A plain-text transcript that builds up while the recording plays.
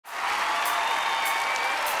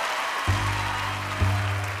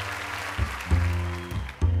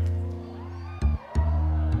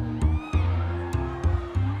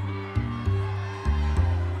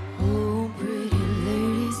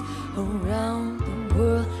around the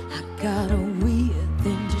world. I got a weird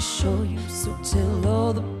thing to show you. So tell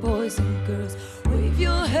all the boys and girls, wave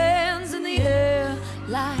your hands in the air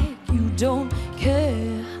like you don't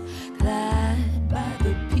care. Glide by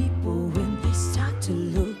the people when they start to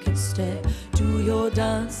look and stare. Do your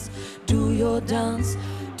dance, do your dance,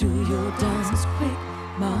 do your dance quick,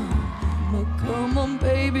 mama. Come on,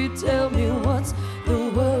 baby, tell me what's the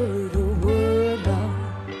word, a word of.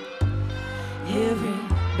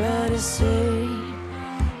 Everybody say,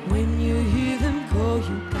 when you hear them call,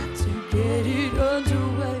 you got to get it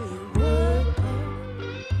underway. Word of,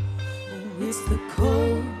 oh, it's the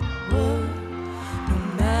cold word. No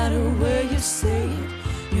matter where you say it,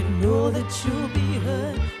 you know that you'll be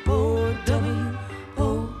heard. Oh,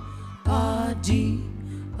 W-O-R-D,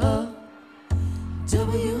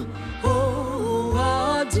 W-O-R-D,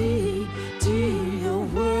 D, a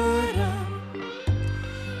word of.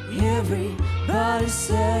 Everybody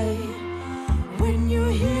say, when you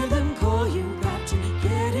hear them call, you got to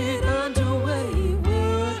get it underway.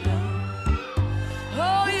 Word of,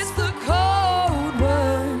 oh, it's the cold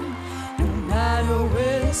word. No matter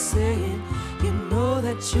where they say it, you know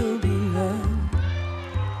that you'll be heard.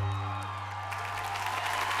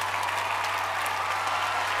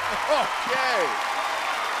 Okay,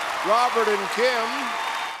 Robert and Kim.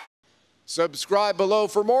 Subscribe below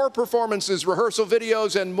for more performances, rehearsal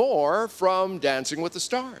videos, and more from Dancing with the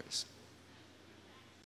Stars.